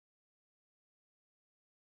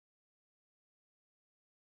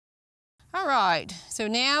All right, so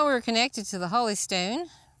now we're connected to the Holystone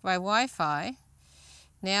by Wi-Fi.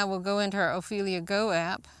 Now we'll go into our Ophelia Go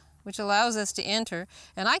app, which allows us to enter,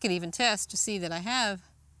 and I could even test to see that I have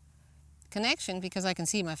connection because I can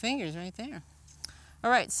see my fingers right there. All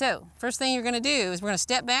right, so first thing you're going to do is we're going to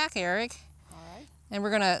step back, Eric. All right. And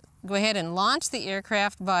we're going to go ahead and launch the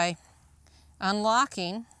aircraft by unlock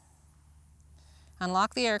the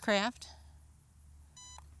aircraft.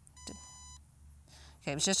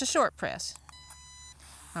 Okay, it was just a short press.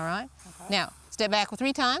 All right. Okay. Now, step back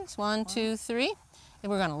 3 times. 1, 2, 3.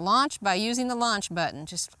 And we're going to launch by using the launch button.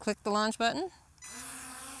 Just click the launch button.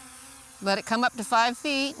 Let it come up to 5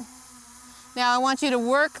 feet. Now I want you to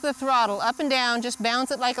work the throttle up and down. Just bounce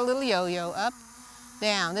it like a little yo-yo. Up,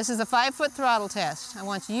 down. This is a 5-foot throttle test. I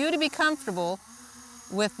want you to be comfortable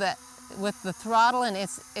with the throttle and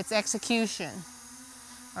its execution.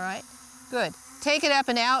 All right. Good. Take it up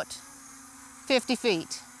and out 50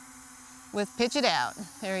 feet. Pitch it out.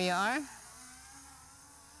 There you are.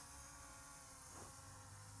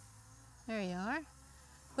 There you are.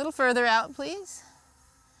 A little further out, please.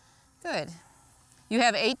 Good. You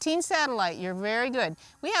have 18 satellite. You're very good.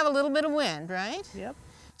 We have a little bit of wind, right? Yep.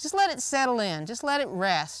 Just let it settle in. Just let it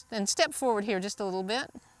rest. And step forward here just a little bit.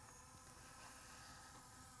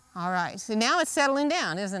 All right. So now it's settling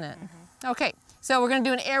down, isn't it? Mm-hmm. Okay. So we're going to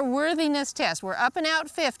do an airworthiness test. We're up and out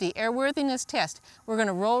 50. Airworthiness test. We're going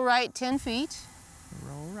to roll right 10 feet.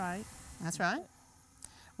 Roll right. That's right.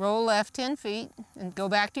 Roll left 10 feet and go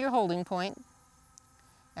back to your holding point.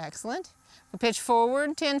 Excellent. We'll pitch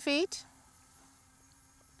forward 10 feet.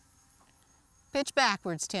 Pitch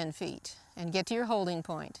backwards 10 feet and get to your holding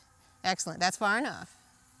point. Excellent. That's far enough.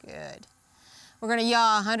 Good. We're going to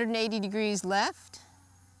yaw 180 degrees left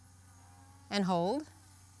and hold.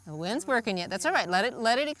 The wind's working yet. That's all right.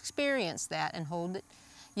 Let it experience that and hold it.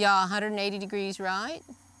 Yaw 180 degrees right.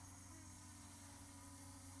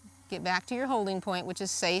 Get back to your holding point, which is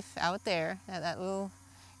safe out there, that little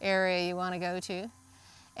area you want to go to.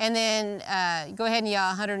 And then go ahead and yaw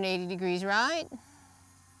 180 degrees right.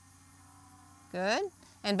 Good.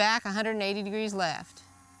 And back 180 degrees left.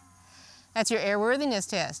 That's your airworthiness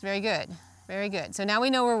test. Very good. Very good. So now we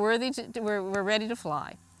know we're ready to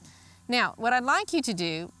fly. Now, what I'd like you to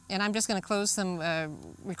do, and I'm just going to close some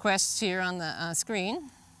requests here on the screen.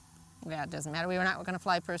 Yeah, it doesn't matter. We're not going to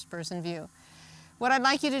fly first-person view. What I'd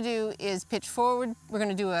like you to do is pitch forward. We're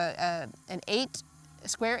going to do a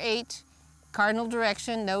square 8, cardinal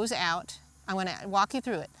direction, nose out. I'm going to walk you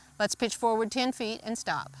through it. Let's pitch forward 10 feet and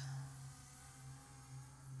stop.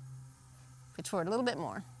 Pitch forward a little bit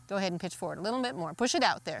more. Go ahead and pitch forward a little bit more. Push it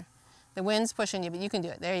out there. The wind's pushing you, but you can do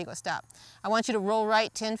it. There you go. Stop. I want you to roll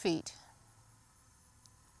right 10 feet.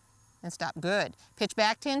 And stop. Good. Pitch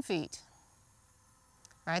back 10 feet.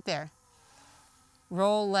 Right there.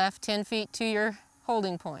 Roll left 10 feet to your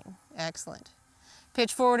holding point. Excellent.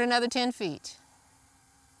 Pitch forward another 10 feet.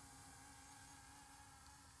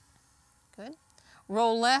 Good.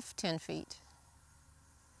 Roll left 10 feet.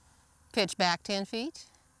 Pitch back 10 feet.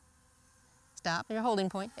 Stop your holding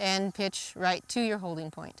point and pitch right to your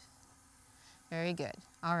holding point. Very good.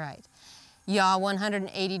 All right. Yaw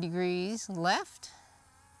 180 degrees left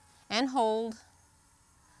and hold.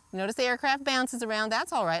 Notice the aircraft bounces around.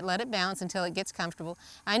 That's all right. Let it bounce until it gets comfortable.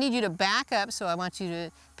 I need you to back up, so I want you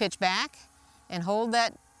to pitch back and hold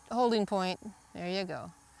that holding point. There you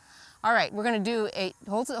go. All right, we're going to do a,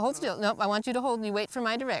 hold still. Nope, I want you to hold, you wait for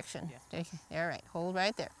my direction. Yeah. All right, hold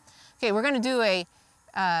right there. Okay, we're going to do a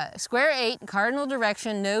square 8, cardinal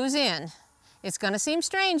direction, nose in. It's going to seem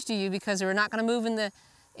strange to you because we're not going to move in the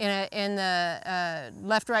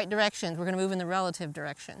left-right directions. We're going to move in the relative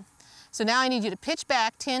direction. So now I need you to pitch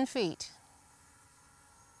back 10 feet.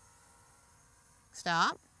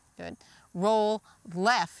 Stop. Good. Roll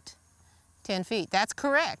left 10 feet. That's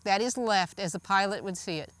correct. That is left as the pilot would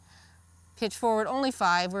see it. Pitch forward only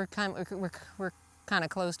 5. We're kind of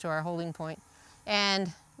close to our holding point.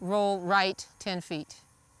 And roll right 10 feet.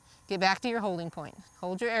 Get back to your holding point.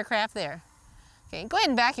 Hold your aircraft there. Okay, go ahead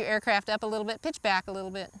and back your aircraft up a little bit. Pitch back a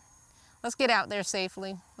little bit. Let's get out there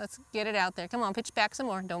safely. Let's get it out there. Come on, pitch back some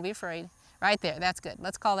more. Don't be afraid. Right there, that's good.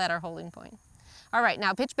 Let's call that our holding point. All right,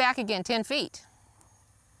 now pitch back again 10 feet.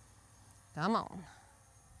 Come on.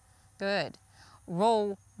 Good.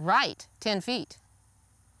 Roll right 10 feet.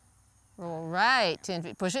 Roll right 10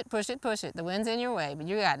 feet. Push it, push it, push it. The wind's in your way, but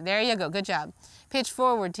you got it. There you go. Good job. Pitch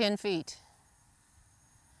forward 10 feet.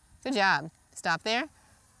 Good job. Stop there.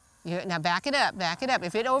 Now back it up, back it up.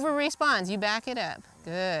 If it over-responds, you back it up.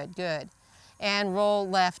 Good, good. And roll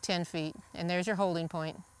left 10 feet. And there's your holding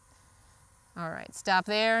point. All right, stop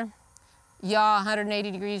there. Yaw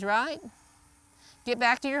 180 degrees right. Get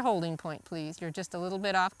back to your holding point, please. You're just a little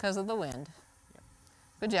bit off because of the wind. Yep.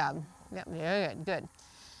 Good job. Yep, very good, good.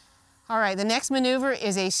 All right, the next maneuver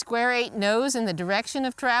is a square 8 nose in the direction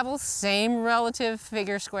of travel, same relative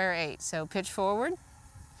figure square 8. So pitch forward,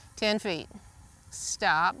 10 feet.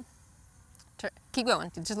 Stop. Keep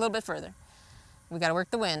going, just a little bit further. We got to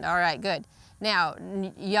work the wind. All right, good. Now,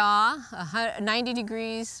 yaw, 90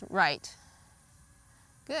 degrees right.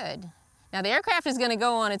 Good. Now the aircraft is going to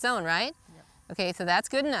go on its own, right? Yep. Okay, so that's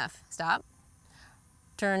good enough. Stop.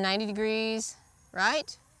 Turn 90 degrees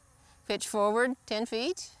right. Pitch forward 10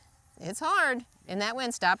 feet. It's hard. In that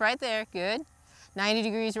wind, stop right there. Good. 90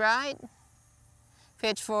 degrees right.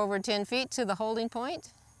 Pitch forward 10 feet to the holding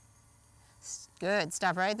point. Good.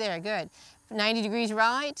 Stop right there. Good. 90 degrees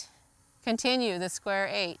right. Continue the square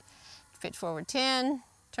 8. Pitch forward 10.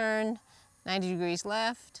 Turn 90 degrees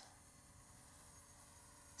left.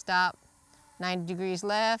 Stop. 90 degrees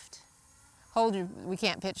left. Hold your, we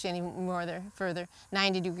can't pitch any more there, further.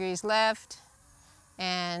 90 degrees left.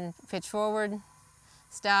 And pitch forward.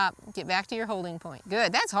 Stop. Get back to your holding point.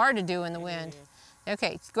 Good. That's hard to do in the wind.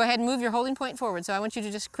 Okay, go ahead and move your holding point forward. So I want you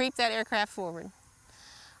to just creep that aircraft forward.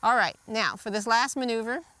 All right, now for this last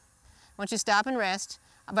maneuver, I want you to stop and rest.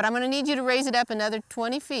 But I'm going to need you to raise it up another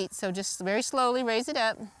 20 feet. So just very slowly raise it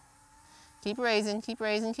up. Keep raising, keep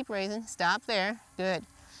raising, keep raising. Stop there. Good.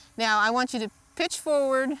 Now I want you to pitch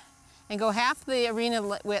forward and go half the arena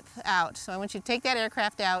width out. So I want you to take that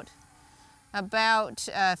aircraft out about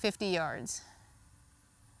 50 yards.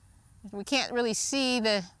 We can't really see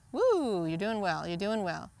the, woo, you're doing well, you're doing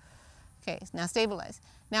well. Okay, now stabilize.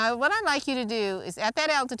 Now what I'd like you to do is at that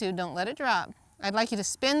altitude, don't let it drop. I'd like you to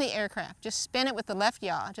spin the aircraft. Just spin it with the left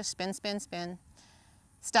yaw. Just spin, spin, spin.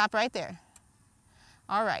 Stop right there.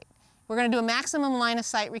 All right, we're going to do a maximum line of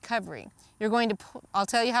sight recovery. You're going to, I'll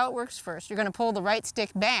tell you how it works first. You're going to pull the right stick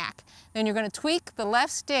back, then you're going to tweak the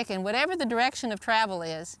left stick in whatever the direction of travel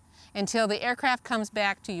is until the aircraft comes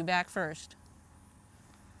back to you back first.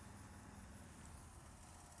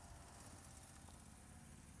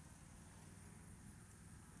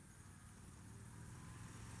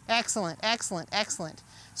 Excellent, excellent, excellent.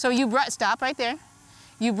 So you brought, stop right there.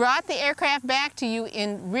 You brought the aircraft back to you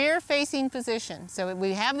in rear-facing position. So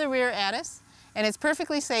we have the rear at us, and it's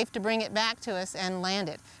perfectly safe to bring it back to us and land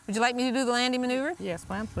it. Would you like me to do the landing maneuver? Yes,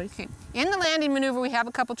 ma'am, please. Okay. In the landing maneuver, we have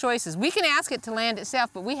a couple choices. We can ask it to land itself,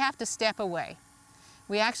 but we have to step away.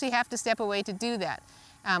 We actually have to step away to do that.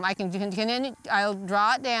 I'll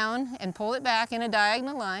draw it down and pull it back in a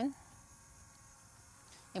diagonal line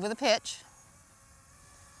and with a pitch.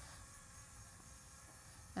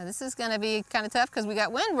 Now this is going to be kind of tough because we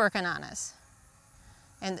got wind working on us.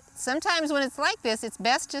 And sometimes when it's like this, it's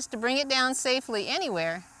best just to bring it down safely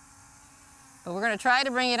anywhere. But we're going to try to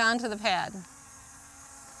bring it onto the pad.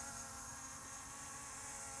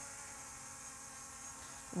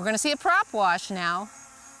 We're going to see a prop wash now,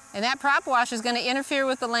 and that prop wash is going to interfere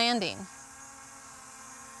with the landing.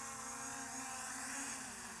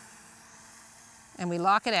 And we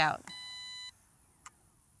lock it out.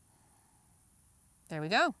 There we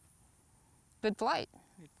go. Good flight.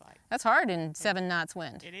 Good flight. That's hard in 7 knots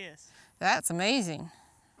wind. It is. That's amazing.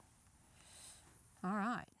 All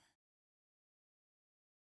right.